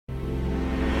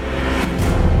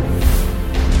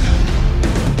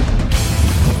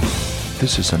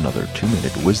This is another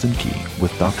 2-minute Wisdom Key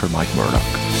with Dr. Mike Murdock.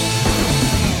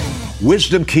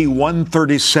 Wisdom Key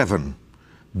 137.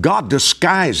 God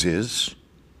disguises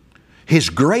His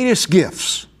greatest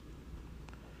gifts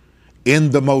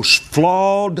in the most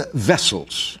flawed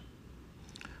vessels,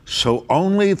 so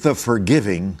only the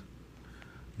forgiving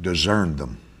discern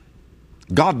them.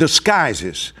 God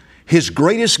disguises His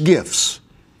greatest gifts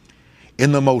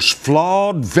in the most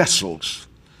flawed vessels,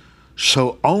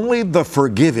 so only the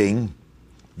forgiving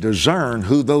discern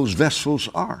who those vessels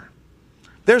are.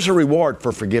 There's a reward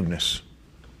for forgiveness.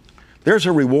 There's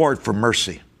a reward for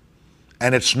mercy.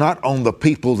 And it's not on the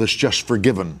people that's just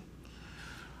forgiven.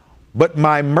 But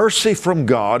my mercy from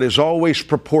God is always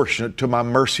proportionate to my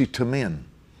mercy to men.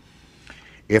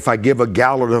 If I give a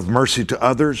gallon of mercy to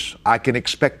others, I can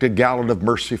expect a gallon of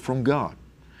mercy from God.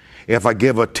 If I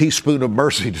give a teaspoon of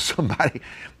mercy to somebody,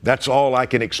 that's all I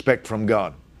can expect from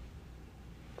God.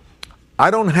 I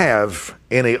don't have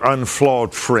any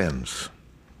unflawed friends.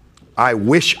 I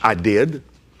wish I did.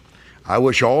 I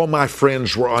wish all my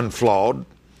friends were unflawed.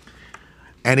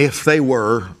 And if they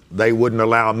were, they wouldn't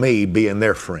allow me being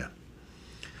their friend.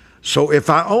 So if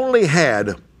I only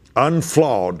had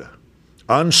unflawed,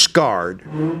 unscarred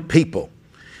people,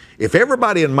 if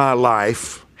everybody in my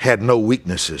life had no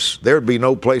weaknesses, there'd be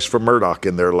no place for Murdock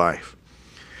in their life.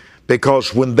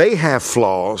 Because when they have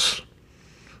flaws,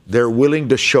 they're willing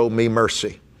to show me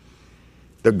mercy.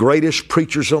 The greatest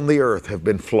preachers on the earth have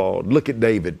been flawed. Look at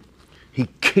David. He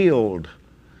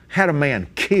had a man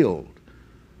killed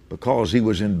because he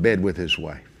was in bed with his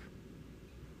wife.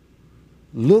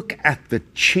 Look at the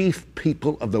chief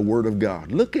people of the Word of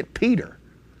God. Look at Peter,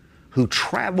 who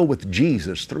traveled with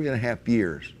Jesus 3.5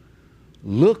 years.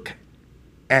 Look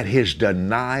at his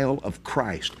denial of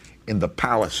Christ in the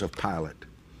palace of Pilate.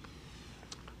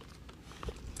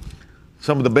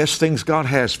 Some of the best things God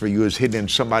has for you is hidden in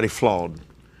somebody flawed.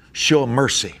 Show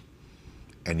mercy,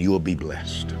 and you will be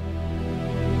blessed.